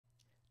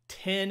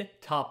10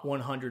 top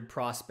 100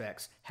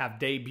 prospects have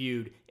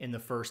debuted in the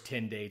first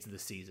 10 days of the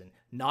season.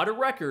 Not a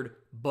record,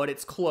 but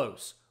it's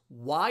close.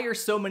 Why are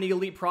so many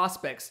elite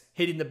prospects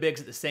hitting the bigs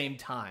at the same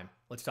time?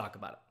 Let's talk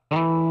about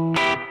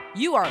it.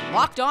 You are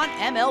Locked On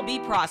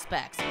MLB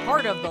Prospects,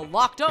 part of the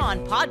Locked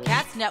On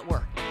Podcast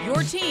Network.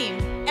 Your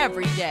team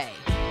every day.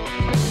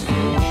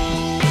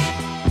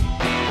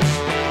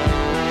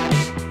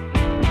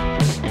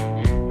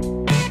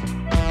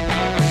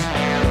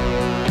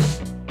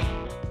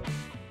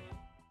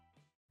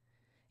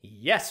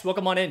 Yes,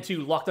 welcome on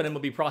into Locked On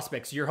MLB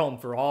Prospects, your home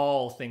for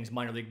all things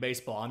minor league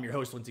baseball. I'm your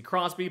host, Lindsey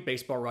Crosby,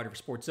 baseball writer for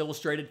Sports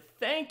Illustrated.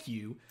 Thank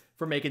you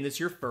for making this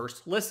your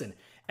first listen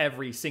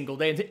every single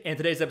day. And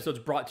today's episode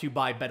is brought to you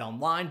by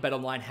BetOnline.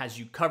 BetOnline has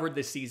you covered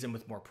this season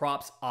with more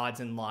props,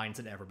 odds, and lines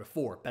than ever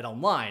before.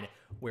 BetOnline,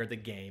 where the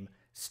game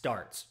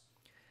starts.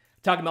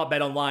 Talking about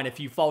BetOnline, if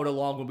you followed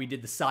along when we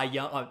did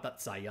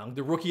the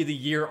the Rookie of the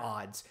Year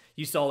odds,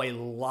 you saw a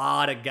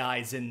lot of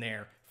guys in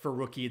there for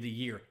Rookie of the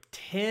Year.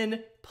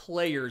 10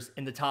 players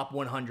in the top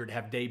 100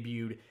 have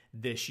debuted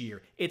this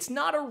year. It's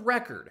not a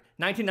record.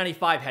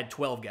 1995 had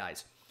 12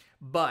 guys,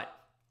 but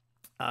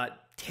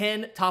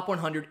 10 top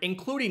 100,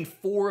 including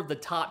 4 of the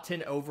top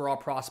 10 overall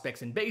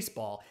prospects in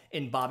baseball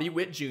in Bobby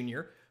Witt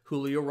Jr.,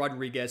 Julio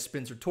Rodriguez,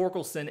 Spencer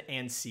Torkelson,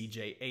 and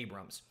C.J.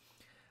 Abrams.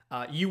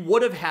 You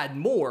would have had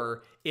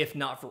more if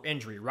not for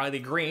injury. Riley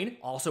Green,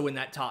 also in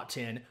that top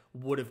 10,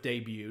 would have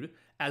debuted,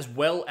 as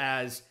well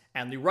as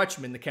Andry Lara,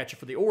 the catcher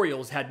for the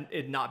Orioles, had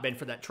it not been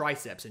for that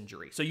triceps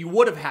injury. So you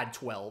would have had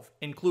 12,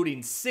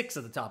 including 6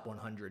 of the top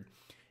 100,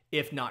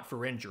 if not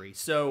for injury.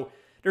 So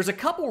there's a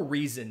couple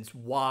reasons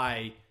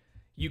why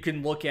you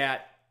can look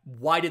at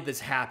why did this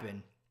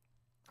happen.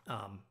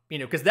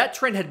 Because that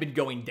trend had been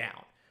going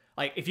down.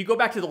 Like if you go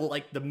back to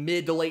the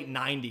mid to late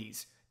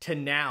 90s to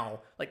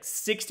now, like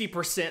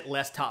 60%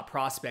 less top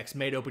prospects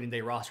made opening day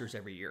rosters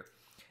every year.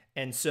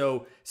 And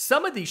so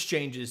some of these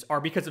changes are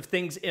because of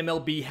things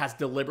MLB has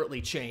deliberately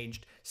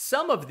changed.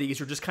 Some of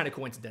these are just kind of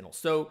coincidental.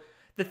 So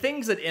the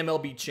things that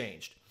MLB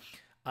changed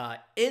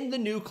in the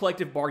new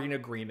collective bargaining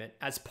agreement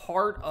as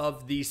part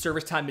of the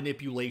service time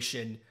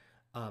manipulation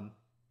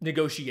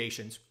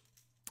negotiations,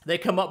 they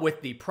come up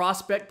with the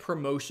Prospect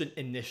Promotion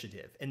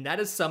Initiative. And that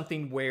is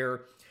something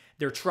where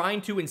they're trying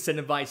to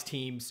incentivize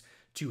teams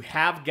to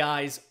have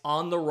guys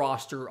on the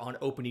roster on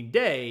opening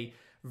day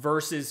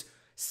versus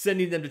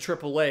sending them to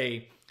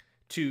AAA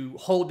to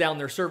hold down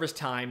their service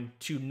time,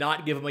 to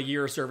not give them a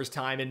year of service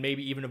time, and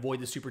maybe even avoid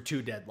the Super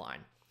 2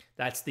 deadline.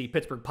 That's the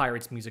Pittsburgh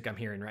Pirates music I'm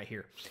hearing right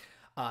here.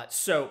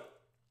 So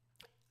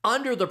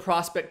under the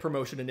Prospect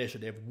Promotion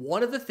Initiative,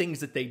 one of the things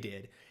that they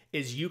did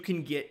is you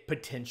can get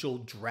potential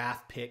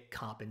draft pick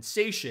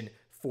compensation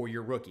for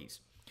your rookies.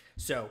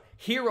 So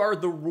here are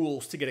the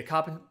rules to get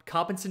a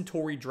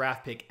compensatory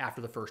draft pick after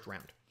the first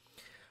round.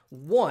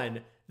 1,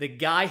 the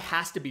guy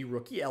has to be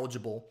rookie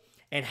eligible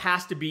and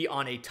has to be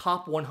on a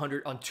top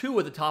 100, on 2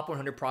 of the top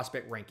 100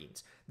 prospect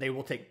rankings. They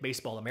will take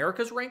Baseball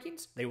America's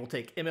rankings. They will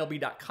take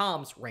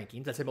MLB.com's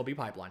rankings, that's MLB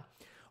Pipeline,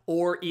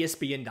 or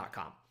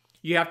ESPN.com.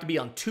 You have to be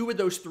on 2 of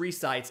those 3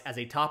 sites as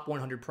a top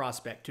 100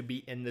 prospect to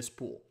be in this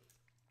pool.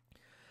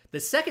 The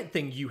second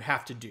thing you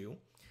have to do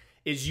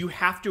is you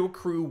have to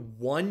accrue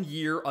 1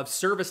 year of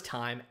service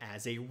time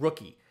as a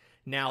rookie.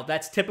 Now,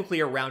 that's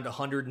typically around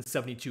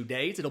 172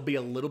 days. It'll be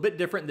a little bit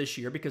different this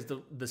year because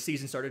the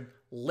season started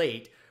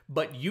late,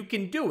 but you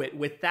can do it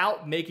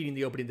without making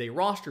the opening day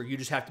roster. You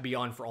just have to be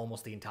on for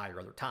almost the entire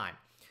other time.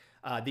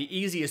 The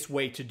easiest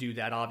way to do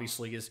that,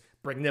 obviously, is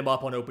bring them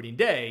up on opening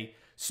day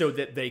so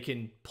that they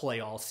can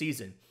play all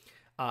season.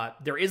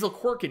 There is a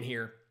quirk in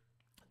here.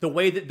 The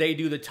way that they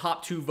do the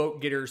top 2 vote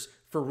getters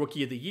for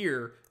Rookie of the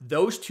Year,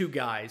 those 2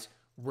 guys,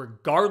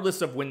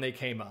 regardless of when they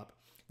came up,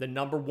 the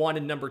number 1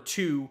 and number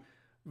 2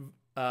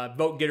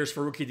 vote getters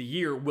for Rookie of the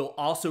Year will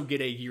also get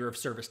a year of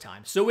service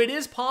time. So it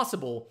is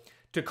possible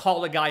to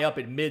call a guy up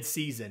at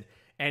mid-season,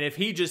 and if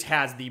he just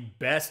has the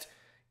best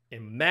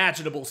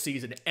imaginable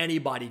season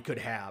anybody could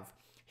have,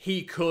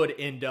 he could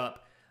end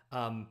up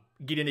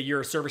getting a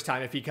year of service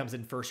time if he comes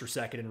in first or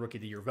second in Rookie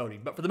of the Year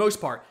voting. But for the most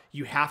part,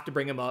 you have to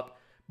bring him up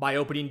by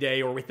opening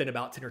day or within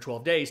about 10 or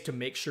 12 days to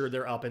make sure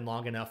they're up and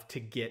long enough to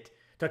get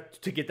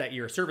that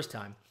year of service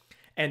time.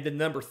 And then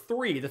number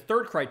 3, the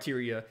third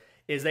criteria,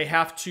 is they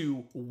have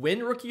to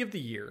win Rookie of the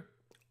Year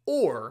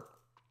or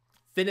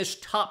finish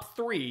top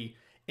 3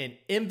 in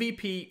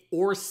MVP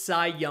or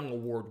Cy Young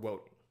Award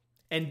voting.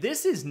 And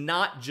this is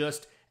not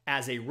just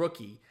as a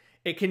rookie.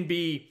 It can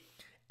be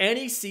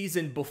any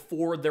season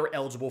before they're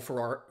eligible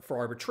for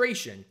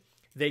arbitration.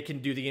 They can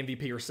do the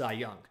MVP or Cy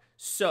Young.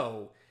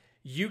 So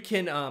you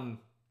can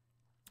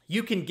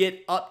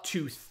get up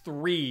to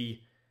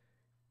 3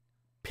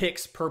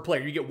 picks per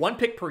player. You get 1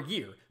 pick per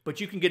year, but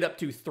you can get up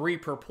to 3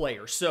 per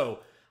player. So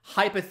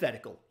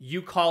hypothetical,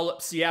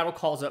 Seattle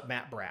calls up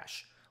Matt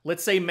Brash.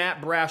 Let's say Matt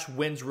Brash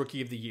wins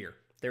Rookie of the Year.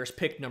 There's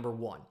pick number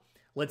 1.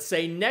 Let's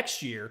say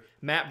next year,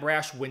 Matt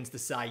Brash wins the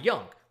Cy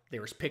Young.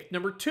 There's pick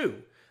number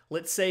 2.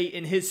 Let's say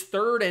in his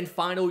 3rd and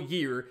final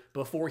year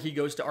before he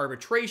goes to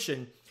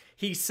arbitration,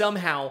 he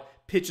somehow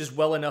pitches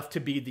well enough to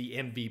be the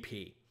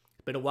MVP.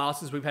 It's been a while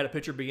since we've had a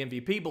pitcher be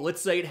MVP, but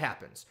let's say it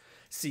happens.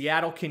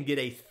 Seattle can get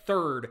a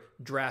third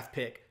draft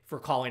pick for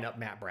calling up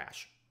Matt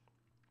Brash.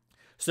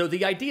 So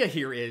the idea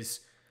here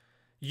is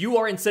you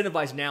are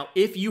incentivized now.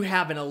 If you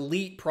have an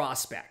elite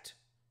prospect,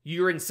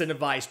 you're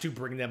incentivized to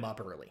bring them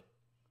up early.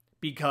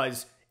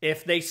 Because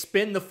if they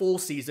spend the full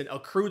season,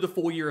 accrue the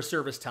full year of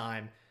service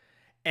time,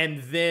 and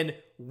then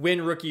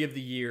win Rookie of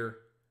the Year,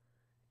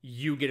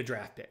 you get a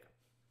draft pick.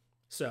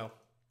 So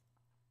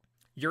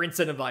you're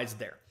incentivized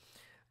there.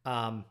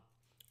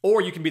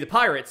 Or you can be the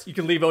Pirates. You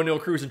can leave O'Neal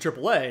Cruz in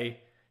AAA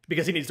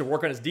because he needs to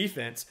work on his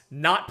defense,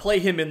 not play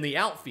him in the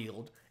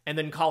outfield, and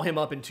then call him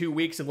up in 2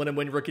 weeks and let him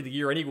win Rookie of the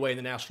Year anyway in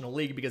the National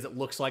League because it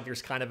looks like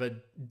there's kind of a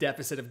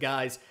deficit of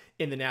guys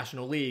in the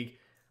National League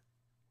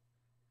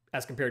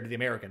as compared to the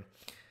American.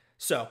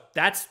 So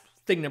that's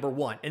thing number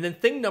one. And then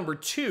thing number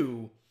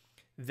two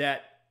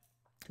that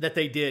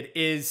they did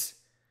is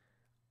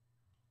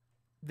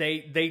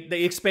they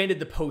expanded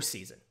the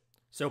postseason.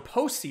 So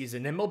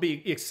postseason,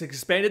 MLB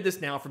expanded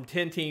this now from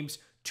 10 teams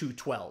to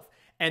 12.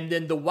 And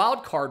then the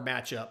wild card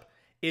matchup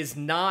is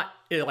not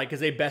like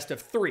is a best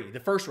of three, the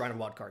first round of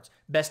wild cards.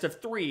 Best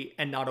of three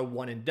and not a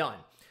one and done.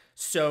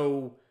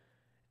 So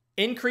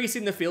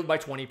increasing the field by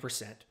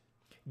 20%,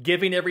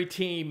 giving every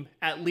team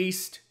at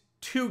least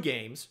 2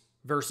 games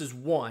versus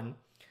 1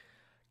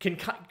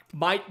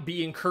 might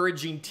be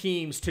encouraging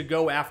teams to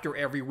go after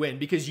every win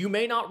because you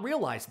may not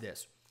realize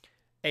this.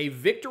 A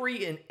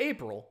victory in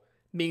April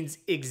means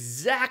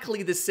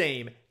exactly the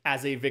same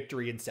as a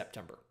victory in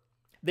September.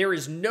 There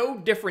is no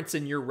difference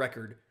in your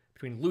record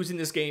between losing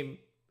this game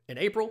in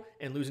April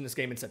and losing this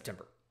game in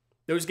September.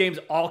 Those games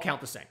all count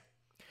the same.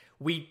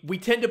 We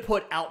tend to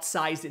put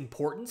outsized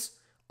importance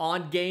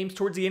on games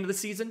towards the end of the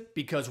season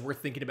because we're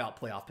thinking about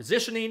playoff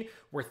positioning,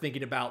 we're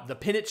thinking about the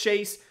pennant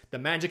chase, the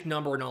magic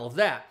number, and all of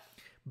that.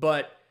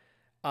 But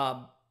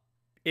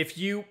if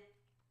you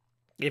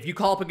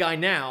call up a guy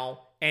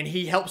now and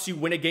he helps you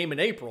win a game in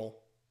April,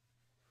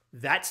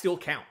 that still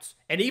counts.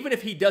 And even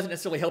if he doesn't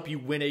necessarily help you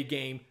win a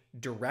game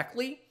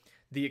directly,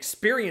 the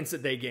experience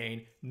that they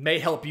gain may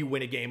help you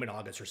win a game in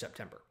August or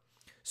September.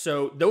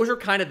 So those are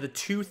kind of the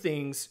two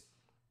things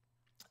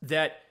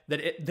that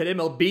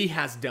MLB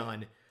has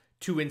done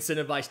to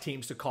incentivize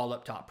teams to call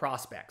up top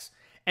prospects.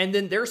 And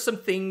then there's some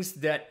things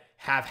that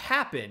have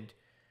happened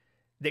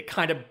that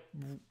kind of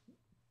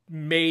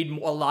made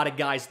a lot of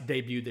guys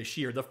debut this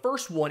year. The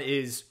first one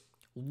is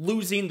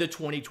losing the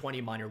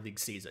 2020 minor league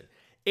season.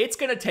 It's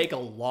going to take a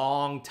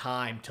long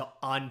time to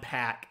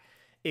unpack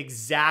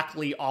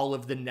exactly all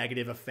of the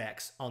negative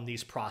effects on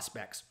these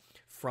prospects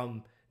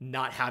from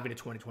not having a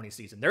 2020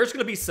 season. There's going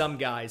to be some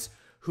guys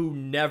who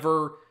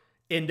never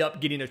end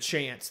up getting a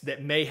chance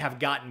that may have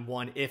gotten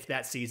one if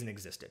that season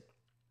existed.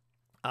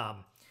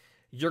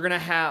 You're going to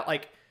have,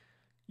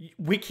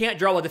 we can't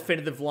draw a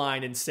definitive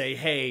line and say,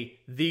 hey,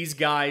 these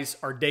guys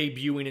are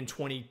debuting in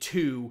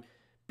 22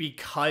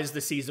 because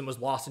the season was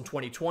lost in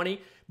 2020.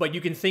 But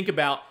you can think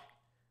about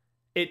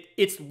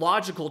it's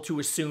logical to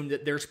assume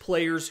that there's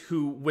players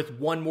who, with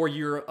one more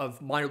year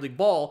of minor league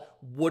ball,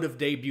 would have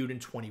debuted in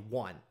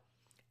 21.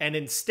 And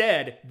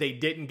instead, they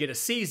didn't get a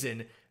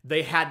season.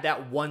 They had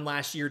that one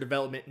last year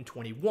development in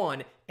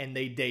 21, and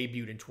they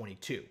debuted in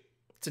 22.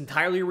 It's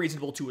entirely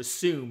reasonable to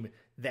assume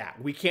that.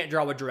 We can't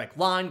draw a direct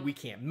line. We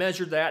can't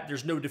measure that.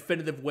 There's no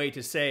definitive way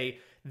to say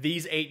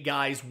these 8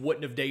 guys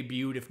wouldn't have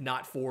debuted if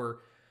not for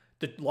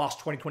the lost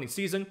 2020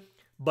 season,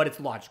 but it's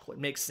logical. It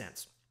makes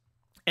sense.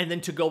 And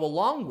then to go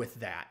along with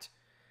that,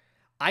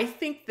 I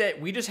think that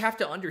we just have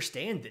to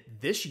understand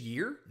that this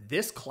year,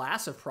 this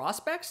class of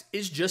prospects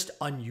is just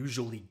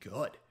unusually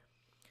good.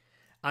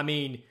 I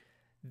mean,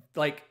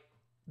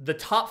 the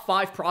top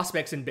 5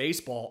 prospects in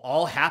baseball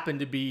all happen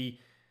to be,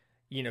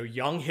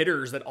 young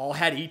hitters that all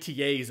had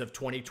ETAs of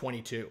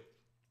 2022.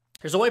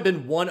 There's only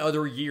been one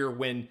other year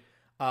when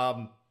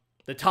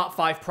the top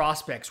 5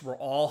 prospects were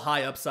all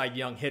high upside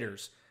young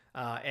hitters.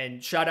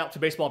 And shout out to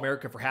Baseball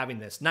America for having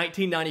this.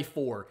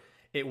 1994,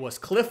 it was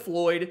Cliff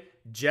Floyd,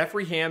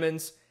 Jeffrey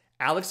Hammonds,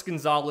 Alex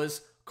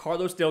Gonzalez,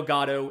 Carlos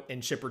Delgado,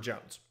 and Chipper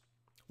Jones.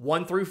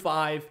 1 through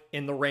 5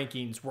 in the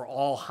rankings were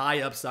all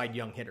high upside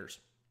young hitters.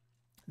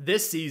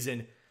 This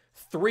season,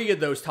 3 of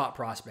those top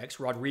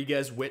prospects,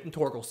 Rodriguez, Witt, and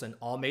Torkelson,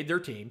 all made their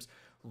teams.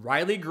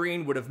 Riley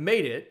Green would have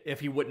made it if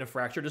he wouldn't have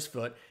fractured his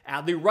foot.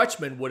 Adley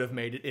Rutschman would have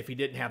made it if he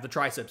didn't have the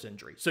triceps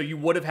injury. So you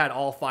would have had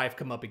all 5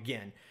 come up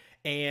again.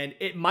 And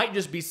it might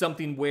just be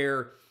something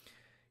where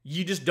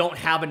you just don't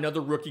have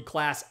another rookie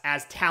class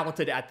as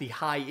talented at the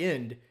high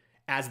end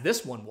as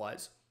this one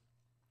was.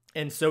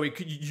 And so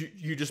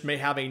you just may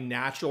have a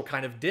natural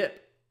kind of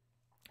dip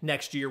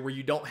next year where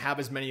you don't have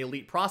as many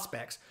elite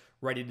prospects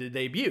ready to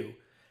debut.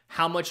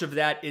 How much of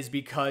that is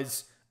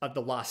because of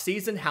the lost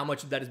season? How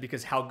much of that is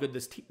because how good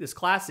this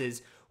class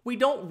is? We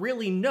don't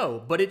really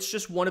know, but it's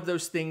just one of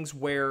those things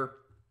where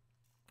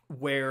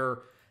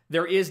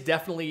there is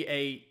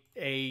definitely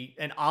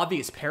an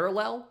obvious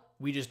parallel.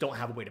 We just don't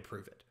have a way to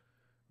prove it.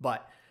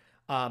 But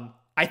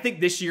I think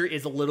this year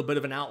is a little bit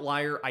of an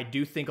outlier. I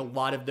do think a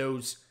lot of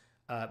those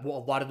a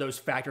lot of those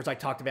factors I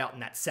talked about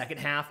in that second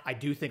half, I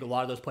do think a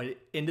lot of those played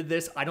into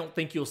this. I don't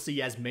think you'll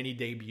see as many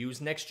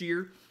debuts next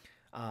year.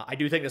 I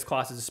do think this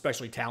class is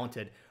especially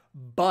talented,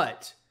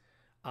 but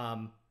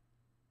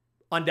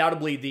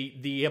undoubtedly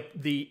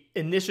the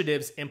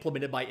initiatives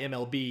implemented by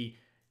MLB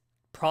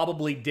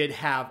probably did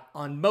have,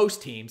 on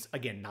most teams,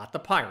 again, not the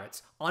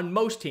Pirates, on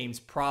most teams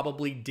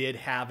probably did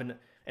have an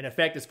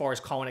effect as far as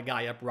calling a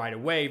guy up right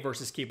away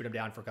versus keeping him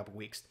down for a couple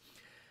weeks.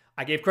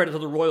 I gave credit to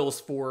the Royals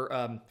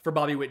for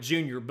Bobby Witt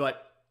Jr.,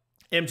 but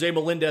MJ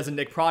Melendez and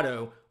Nick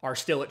Prado are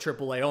still at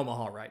AAA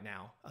Omaha right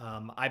now.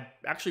 I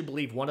actually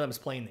believe one of them is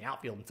playing the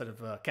outfield instead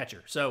of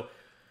catcher. So,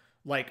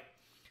 like,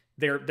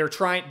 they're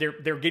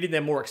getting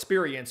them more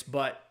experience,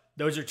 but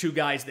those are two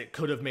guys that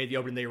could have made the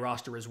opening day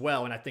roster as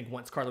well. And I think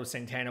once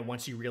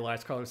you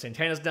realize Carlos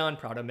Santana's done,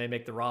 Prado may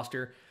make the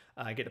roster,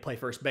 get to play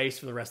first base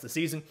for the rest of the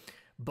season.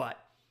 But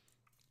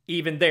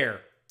even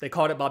there, they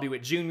called it Bobby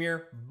Witt Jr.,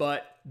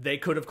 but they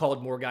could have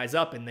called more guys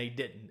up and they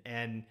didn't.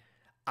 And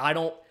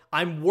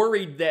I'm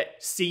worried that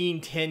seeing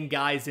 10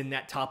 guys in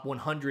that top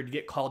 100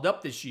 get called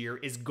up this year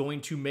is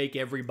going to make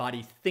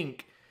everybody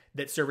think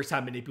that service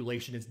time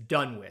manipulation is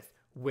done with.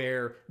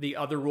 Where the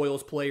other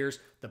Royals players,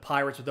 the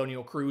Pirates with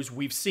O'Neal Cruz,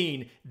 we've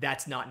seen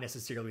that's not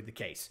necessarily the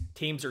case.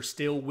 Teams are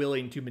still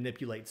willing to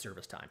manipulate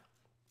service time.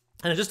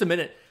 And in just a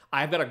minute,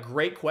 I've got a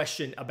great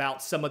question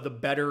about some of the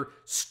better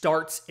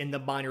starts in the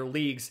minor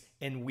leagues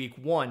in week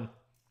 1.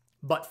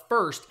 But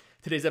first,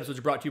 today's episode is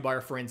brought to you by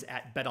our friends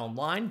at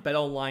BetOnline.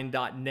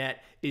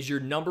 BetOnline.net is your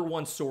number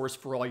one source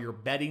for all your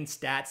betting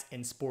stats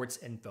and sports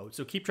info.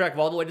 So keep track of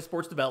all the latest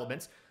sports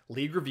developments,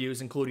 league reviews,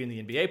 including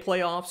the NBA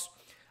playoffs,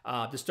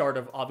 the start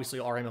of, obviously,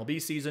 our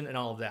MLB season, and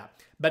all of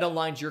that.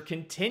 BetOnline's your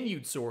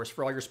continued source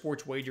for all your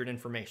sports wagering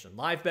information.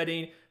 Live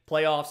betting,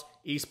 playoffs,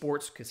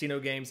 esports, casino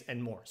games,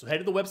 and more. So head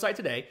to the website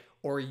today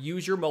or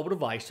use your mobile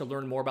device to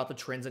learn more about the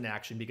trends in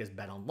action because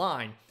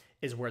BetOnline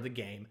is where the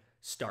game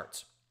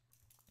starts.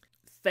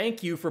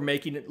 Thank you for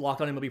making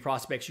Locked On MLB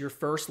Prospects your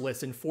first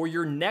listen. For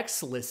your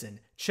next listen,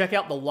 check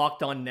out the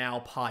Locked On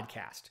Now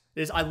podcast.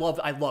 I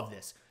love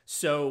this.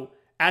 So,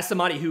 as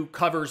somebody who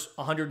covers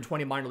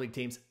 120 minor league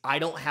teams, I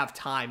don't have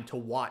time to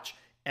watch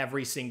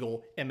every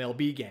single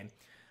MLB game.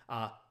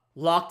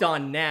 Locked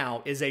On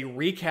Now is a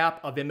recap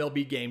of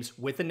MLB games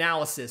with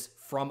analysis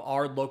from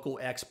our local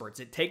experts.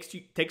 It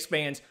takes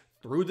fans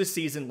through the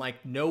season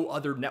like no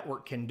other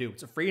network can do.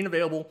 It's free and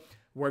available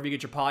wherever you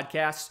get your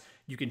podcasts.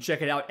 You can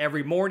check it out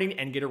every morning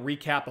and get a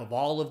recap of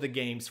all of the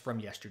games from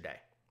yesterday.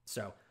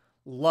 So,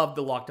 love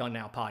the Locked On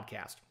Now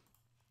podcast.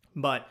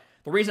 But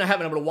the reason I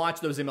haven't been able to watch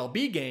those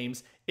MLB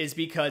games is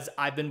because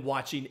I've been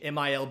watching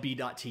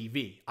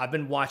MILB.TV. I've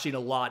been watching a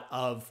lot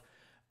of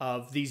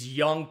these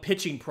young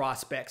pitching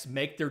prospects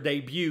make their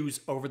debuts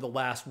over the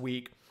last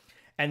week.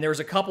 And there's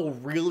a couple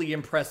really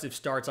impressive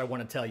starts I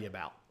want to tell you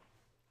about.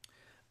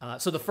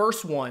 So the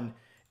first one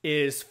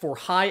is for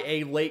High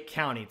A Lake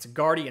County. It's a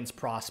Guardians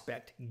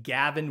prospect,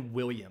 Gavin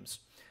Williams.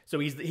 So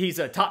he's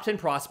a top 10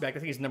 prospect. I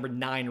think he's number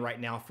 9 right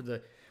now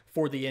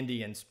for the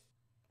Indians,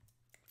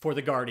 for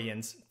the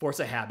Guardians, force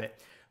a habit.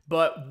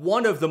 But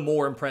one of the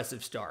more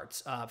impressive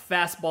starts,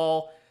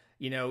 fastball,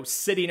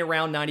 sitting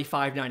around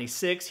 95,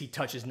 96. He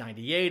touches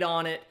 98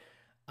 on it.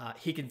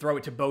 He can throw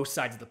it to both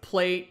sides of the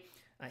plate.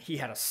 He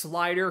had a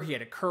slider. He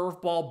had a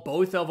curveball.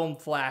 Both of them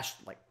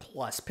flashed like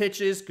plus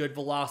pitches, good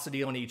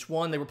velocity on each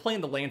one. They were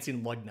playing the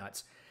Lansing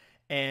Lugnuts,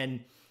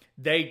 and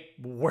they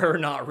were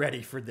not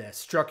ready for this.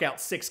 Struck out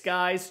 6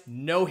 guys,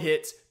 no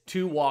hits,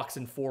 2 walks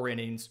in 4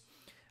 innings.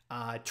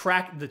 The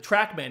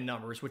TrackMan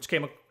numbers, which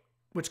came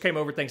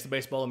over thanks to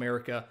Baseball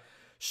America,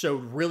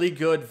 showed really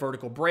good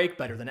vertical break,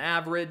 better than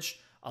average.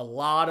 A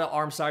lot of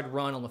arm side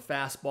run on the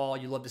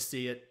fastball. You love to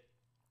see it.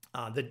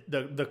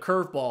 The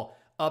curveball,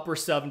 upper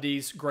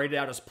 70s, graded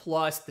out as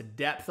plus. The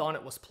depth on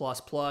it was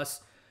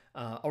plus.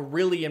 A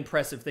really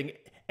impressive thing.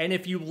 And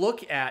if you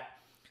look at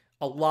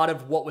a lot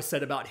of what was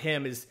said about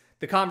him, is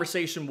the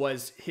conversation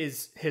was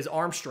his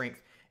arm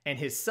strength and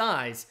his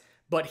size,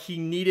 but he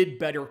needed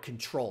better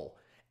control.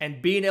 And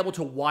being able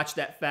to watch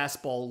that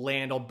fastball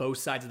land on both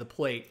sides of the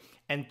plate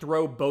and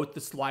throw both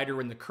the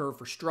slider and the curve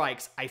for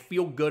strikes, I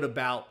feel good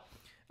about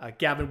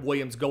Gavin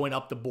Williams going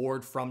up the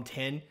board from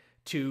 10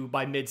 to,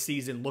 by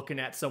midseason, looking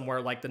at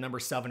somewhere like the number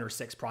 7 or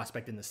 6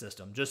 prospect in the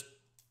system. Just,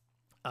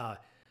 for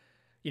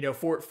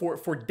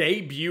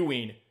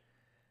debuting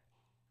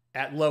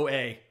at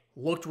Low-A,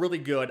 looked really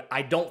good.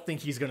 I don't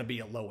think he's going to be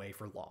at Low-A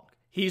for long.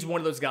 He's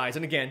one of those guys,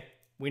 and again,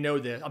 we know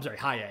this. I'm sorry,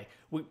 High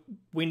A.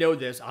 We know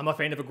this. I'm a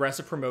fan of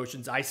aggressive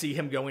promotions. I see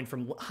him going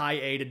from High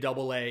A to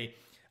Double A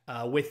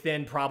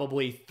within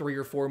probably 3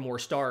 or 4 more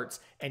starts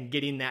and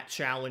getting that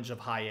challenge of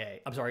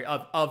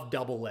of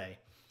Double A.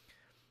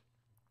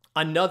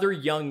 Another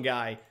young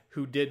guy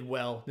who did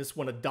well, this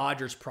one a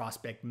Dodgers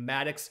prospect,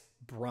 Maddux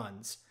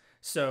Bruns.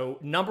 So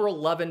number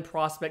 11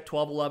 prospect,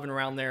 12-11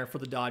 around there for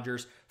the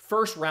Dodgers.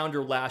 First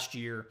rounder last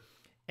year.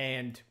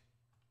 And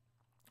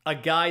a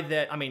guy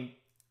that,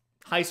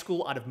 high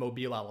school out of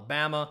Mobile,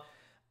 Alabama,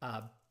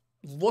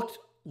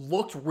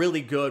 looked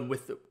really good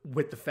with the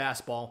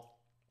fastball.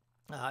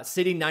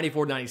 Sitting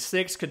 94,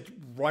 96, could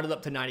run it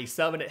up to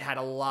 97. It had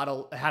a lot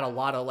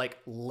of like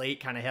late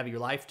kind of heavy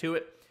life to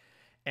it.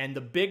 And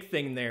the big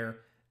thing there,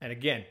 and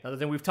again, another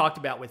thing we've talked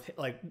about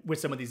with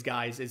some of these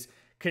guys, is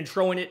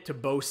controlling it to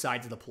both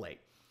sides of the plate.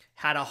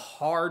 Had a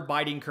hard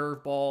biting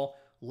curveball,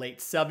 late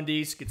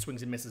 70s, good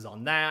swings and misses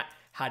on that.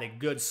 Had a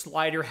good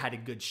slider, had a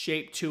good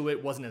shape to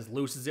it, wasn't as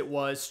loose as it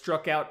was.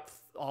 Struck out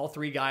all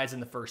 3 guys in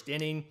the first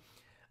inning.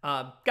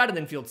 Got an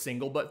infield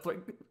single, but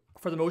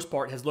for the most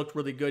part has looked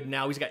really good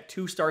now. He's got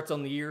 2 starts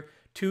on the year,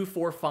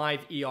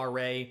 2.45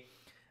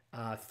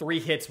 ERA, 3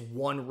 hits,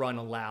 1 run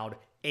allowed,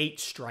 8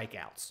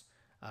 strikeouts,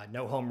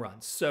 no home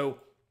runs. So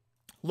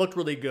looked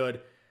really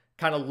good.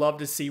 Kind of love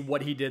to see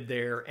what he did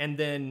there. And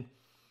then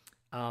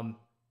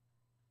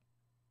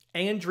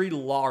Andry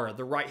Lara,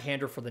 the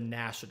right-hander for the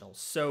Nationals.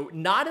 So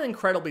not an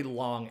incredibly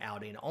long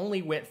outing,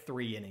 only went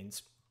 3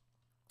 innings.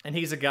 And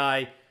he's a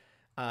guy,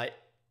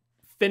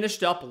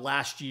 finished up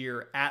last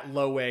year at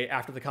Low-A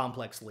after the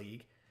Complex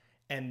League,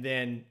 and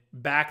then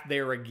back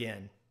there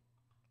again.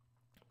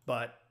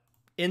 But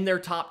in their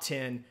top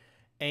 10,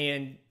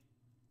 and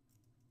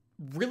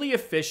really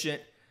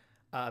efficient,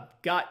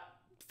 got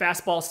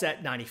fastball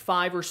set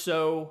 95 or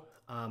so,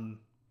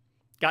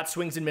 got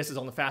swings and misses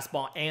on the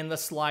fastball and the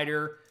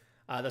slider.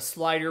 The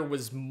slider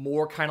was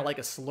more kind of like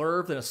a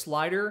slurve than a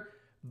slider,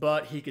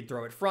 but he could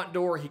throw it front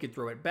door, he could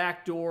throw it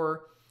back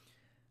door.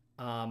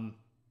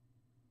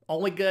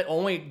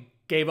 Only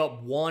gave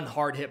up 1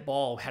 hard hit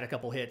ball, had a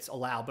couple hits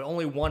allowed, but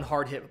only 1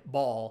 hard hit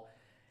ball,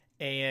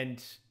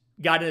 and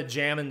got in a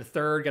jam in the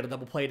 3rd, got a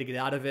double play to get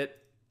out of it.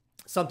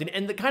 Something,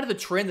 and the kind of the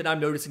trend that I'm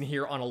noticing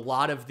here on a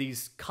lot of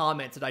these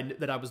comments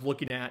that I was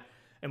looking at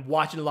and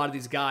watching a lot of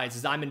these guys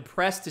is I'm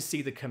impressed to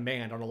see the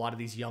command on a lot of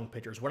these young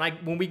pitchers.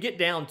 When we get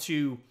down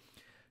to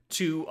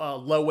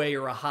low A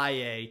or a high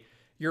A,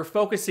 you're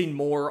focusing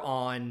more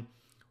on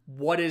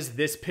what is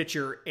this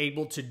pitcher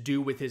able to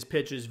do with his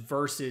pitches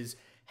versus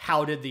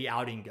how did the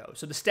outing go.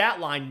 So the stat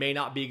line may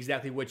not be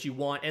exactly what you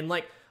want. And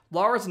like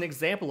Lara's an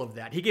example of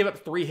that. He gave up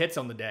 3 hits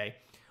on the day.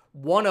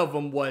 1 of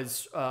them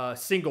was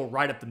single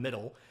right up the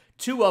middle.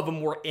 2 of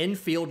them were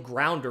infield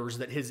grounders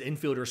that his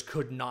infielders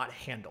could not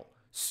handle.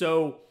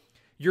 So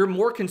you're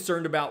more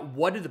concerned about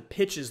what do the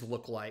pitches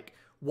look like?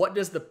 What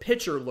does the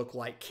pitcher look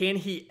like? Can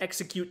he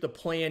execute the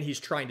plan he's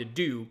trying to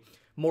do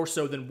more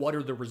so than what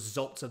are the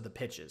results of the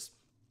pitches?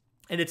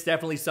 And it's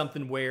definitely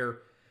something where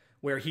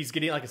he's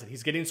getting, like I said,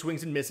 he's getting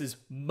swings and misses.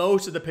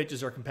 Most of the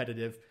pitches are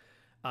competitive.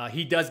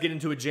 He does get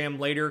into a jam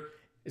later,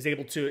 is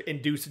able to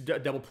induce a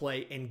double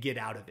play and get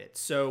out of it.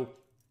 So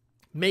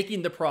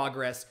making the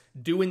progress,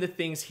 doing the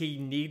things he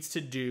needs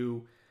to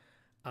do,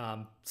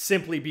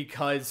 simply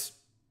because,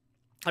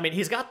 I mean,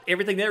 he's got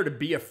everything there to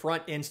be a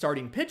front-end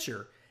starting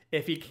pitcher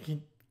if he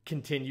can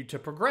continue to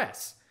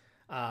progress.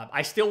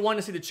 I still want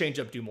to see the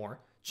changeup do more.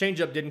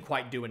 Changeup didn't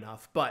quite do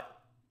enough, but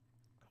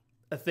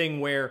a thing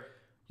where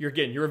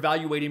you're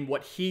evaluating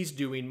what he's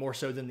doing more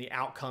so than the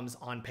outcomes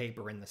on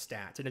paper in the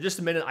stats. And in just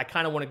a minute, I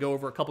kind of want to go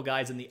over a couple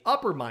guys in the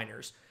upper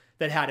minors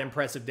that had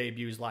impressive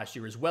debuts last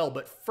year as well.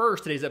 But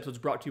first, today's episode is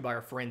brought to you by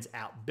our friends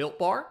at Built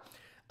Bar.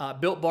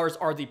 Built Bars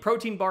are the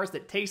protein bars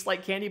that taste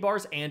like candy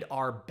bars and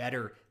are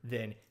better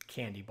than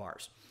candy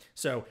bars.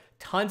 So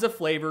tons of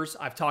flavors.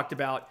 I've talked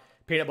about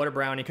peanut butter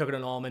brownie,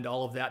 coconut almond,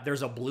 all of that.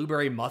 There's a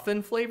blueberry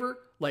muffin flavor,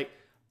 like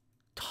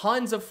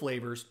tons of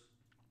flavors.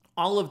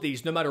 All of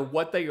these, no matter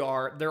what they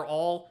are, they're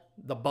all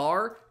the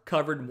bar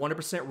covered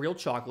 100% real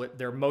chocolate.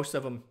 They're most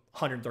of them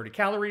 130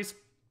 calories,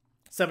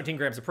 17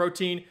 grams of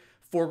protein,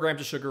 4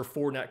 grams of sugar,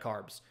 4 net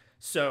carbs.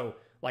 So,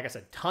 like I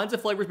said, tons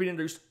of flavors being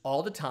introduced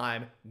all the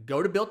time.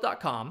 Go to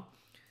built.com,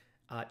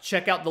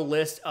 check out the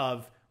list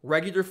of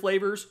regular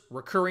flavors,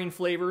 recurring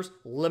flavors,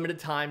 limited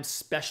time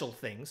special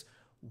things.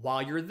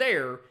 While you're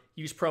there,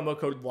 use promo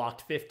code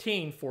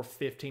LOCKED15 for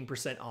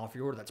 15% off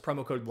your order. That's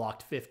promo code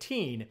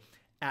LOCKED15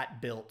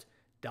 at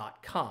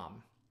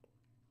built.com.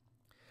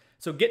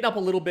 So getting up a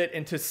little bit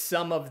into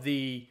some of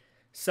the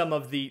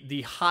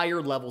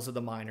higher levels of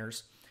the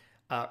minors,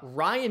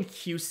 Ryan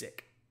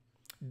Cusick,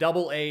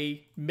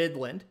 Double-A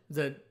Midland,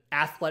 the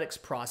athletics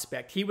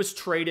prospect. He was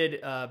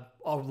traded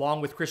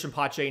along with Christian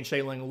Pache and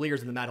Shea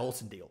Langoliers in the Matt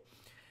Olson deal.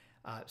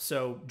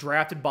 So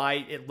drafted by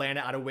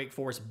Atlanta out of Wake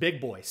Forest, big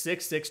boy,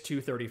 6'6",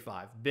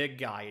 235, big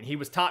guy. And he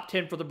was top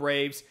 10 for the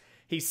Braves.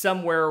 He's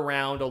somewhere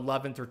around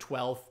 11th or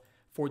 12th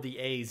for the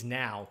A's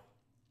now.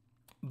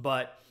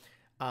 But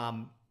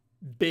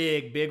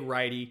big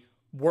righty,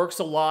 works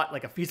a lot.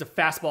 He's a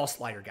fastball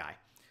slider guy.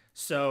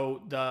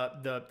 So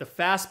the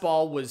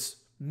fastball was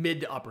mid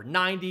to upper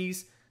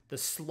 90s. The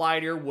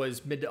slider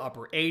was mid to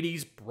upper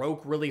 80s.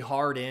 Broke really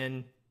hard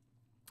in,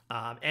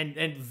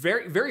 and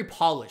very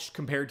polished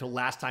compared to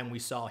last time we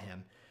saw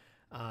him.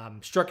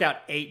 Struck out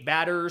 8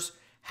 batters.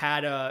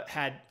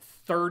 Had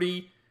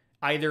 30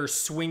 either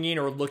swinging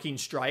or looking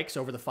strikes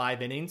over the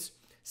 5 innings.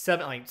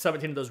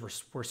 17 of those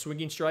were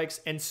swinging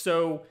strikes. And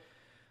so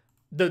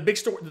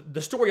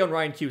the story on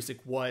Ryan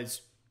Cusick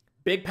was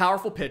big,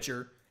 powerful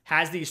pitcher,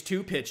 has these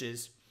 2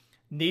 pitches,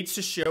 needs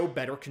to show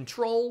better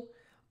control,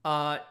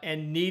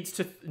 and needs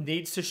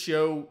to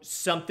show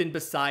something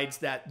besides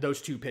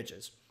those 2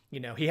 pitches.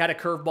 He had a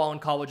curveball in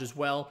college as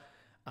well.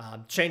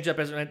 Changeup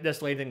isn't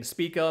necessarily anything to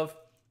speak of.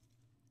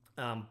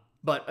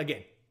 But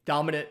again,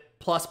 dominant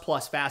plus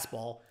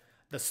fastball.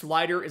 The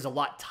slider is a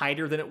lot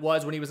tighter than it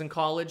was when he was in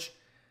college.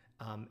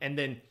 And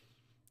then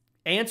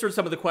answered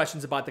some of the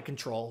questions about the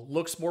control.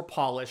 Looks more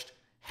polished.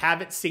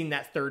 Haven't seen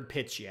that 3rd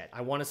pitch yet.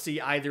 I want to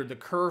see either the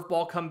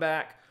curveball come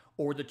back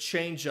or the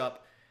changeup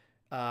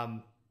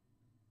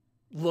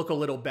look a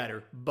little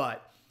better.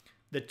 But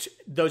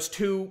those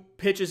 2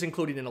 pitches,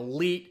 including an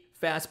elite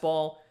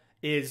fastball,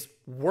 is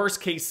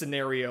worst case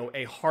scenario,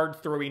 a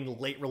hard-throwing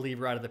late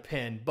reliever out of the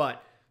pen,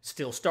 but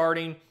still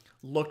starting,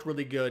 looked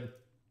really good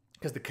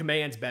because the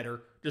command's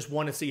better. Just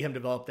want to see him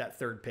develop that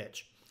 3rd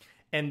pitch.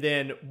 And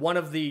then one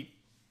of the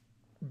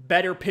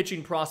better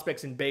pitching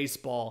prospects in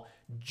baseball,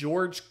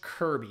 George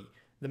Kirby,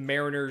 the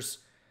Mariners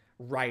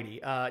righty.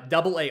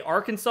 Double-A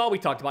Arkansas, we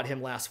talked about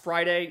him last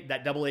Friday.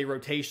 That Double-A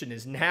rotation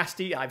is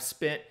nasty. I've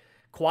spent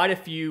quite a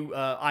few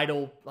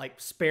idle,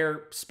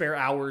 spare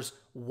hours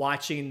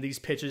watching these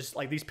pitches,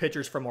 these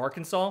pitchers from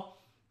Arkansas.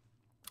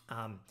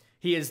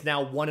 He is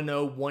now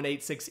 1-0,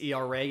 1.86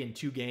 ERA in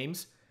 2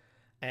 games,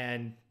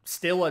 and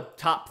still a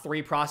top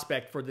 3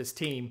 prospect for this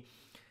team.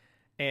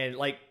 And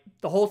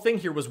the whole thing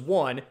here was,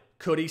 one,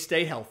 could he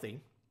stay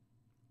healthy?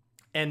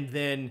 And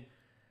then,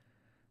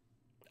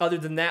 other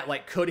than that,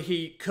 could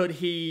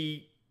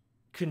he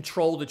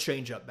control the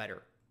changeup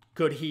better?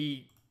 Could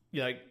he,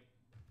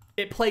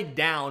 it played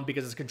down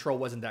because his control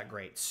wasn't that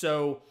great.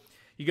 So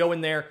you go in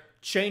there,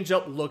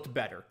 changeup looked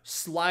better,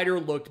 slider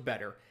looked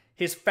better.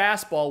 His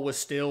fastball was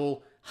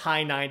still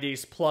high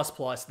 90s, plus,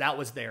 that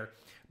was there.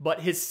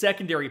 But his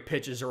secondary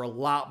pitches are a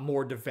lot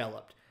more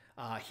developed.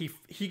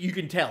 You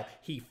can tell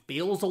he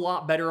feels a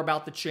lot better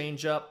about the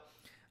changeup.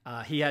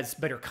 He has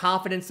better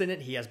confidence in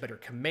it. He has better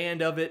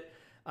command of it.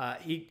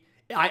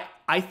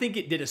 I think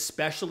it did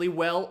especially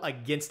well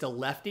against a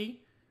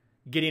lefty,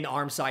 getting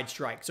arm side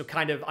strike. So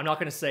kind of, I'm not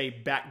going to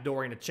say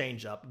backdooring a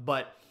changeup,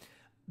 but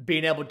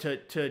being able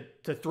to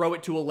throw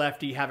it to a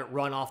lefty, have it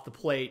run off the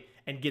plate,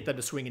 and get them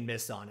to swing and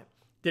miss on it.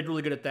 Did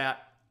really good at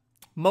that.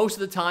 Most of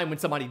the time when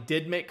somebody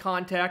did make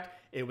contact,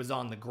 it was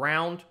on the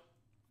ground.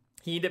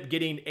 He ended up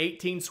getting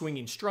 18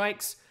 swinging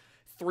strikes,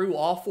 threw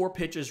all 4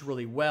 pitches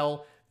really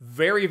well.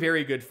 Very,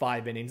 very good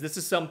 5 innings. This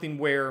is something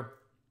where,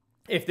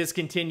 if this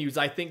continues,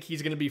 I think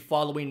he's going to be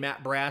following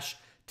Matt Brash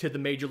to the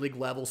major league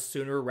level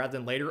sooner rather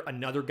than later.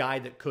 Another guy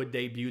that could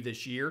debut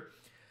this year.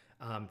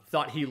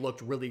 Thought he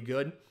looked really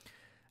good.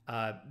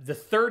 The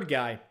 3rd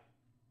guy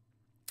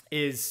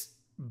is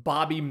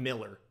Bobby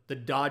Miller, the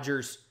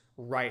Dodgers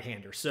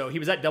right-hander. So he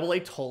was at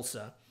Double-A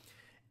Tulsa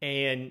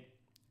and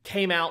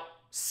came out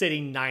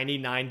sitting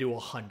 99 to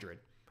 100.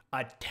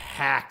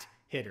 Attacked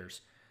hitters.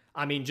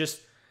 I mean,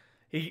 just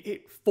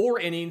 4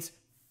 innings,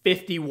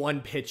 51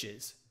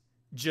 pitches.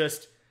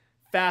 Just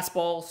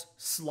fastballs,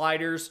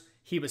 sliders.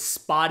 He was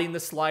spotting the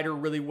slider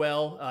really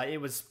well. It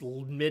was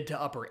mid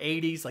to upper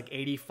 80s,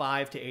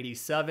 85 to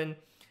 87.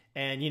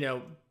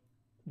 And,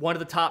 one of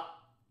the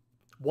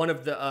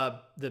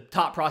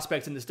top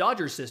prospects in this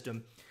Dodgers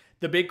system.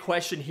 The big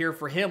question here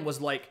for him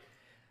was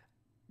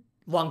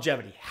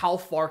longevity. How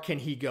far can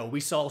he go? We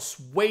saw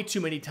way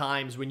too many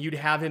times when you'd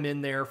have him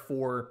in there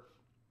for,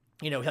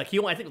 I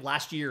think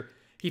last year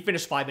he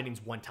finished 5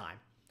 innings 1 time.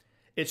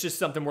 It's just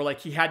something where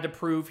he had to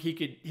prove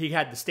he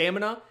had the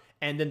stamina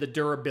and then the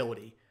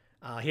durability.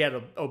 He had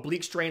an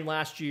oblique strain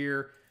last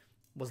year,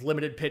 was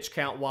limited pitch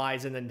count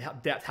wise, and then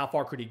depth, how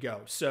far could he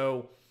go?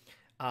 So,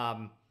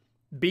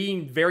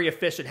 being very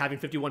efficient, having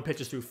 51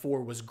 pitches through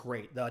 4 was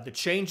great. The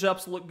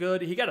changeups look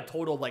good. He got a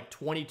total of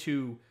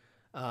 22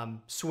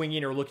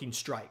 swinging or looking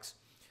strikes.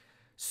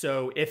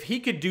 So if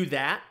he could do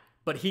that,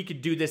 but he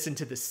could do this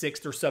into the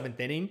 6th or 7th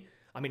inning,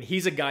 I mean,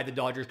 he's a guy the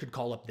Dodgers could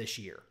call up this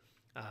year.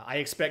 I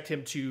expect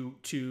him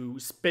to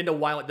spend a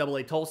while at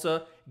Double-A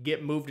Tulsa,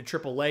 get moved to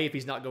Triple-A if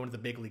he's not going to the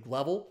big league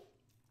level.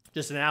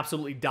 Just an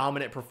absolutely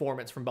dominant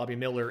performance from Bobby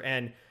Miller.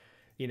 And,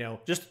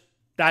 just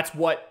that's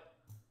what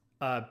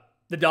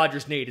the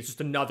Dodgers need. It's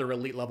just another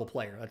elite level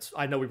player.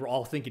 I know we were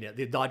all thinking it.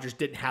 The Dodgers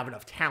didn't have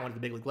enough talent at the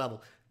big league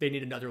level. They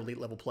need another elite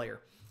level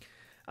player.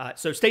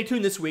 So stay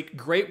tuned this week.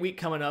 Great week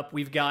coming up.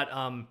 We've got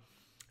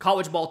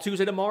College Ball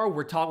Tuesday tomorrow.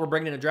 We're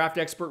bringing in a draft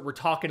expert. We're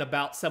talking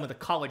about some of the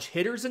college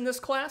hitters in this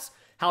class.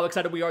 How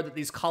excited we are that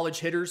these college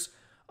hitters,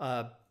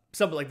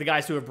 some like the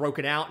guys who have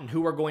broken out and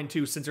who are going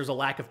to, since there's a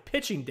lack of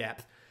pitching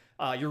depth,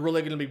 you're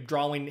really going to be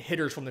drawing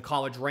hitters from the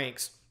college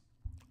ranks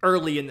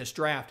early in this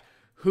draft.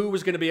 Who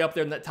is going to be up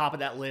there in the top of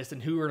that list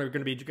and who are going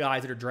to be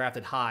guys that are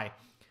drafted high.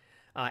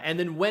 And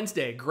then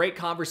Wednesday, great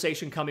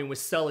conversation coming with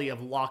Sully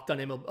of Locked on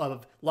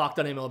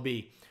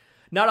MLB.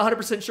 Not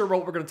 100% sure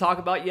what we're going to talk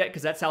about yet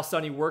because that's how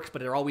Sonny works,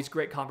 but they're always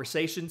great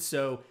conversations.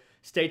 So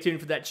stay tuned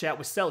for that chat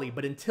with Sully.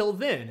 But until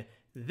then,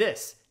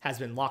 this has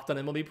been Locked on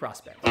MLB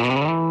Prospects.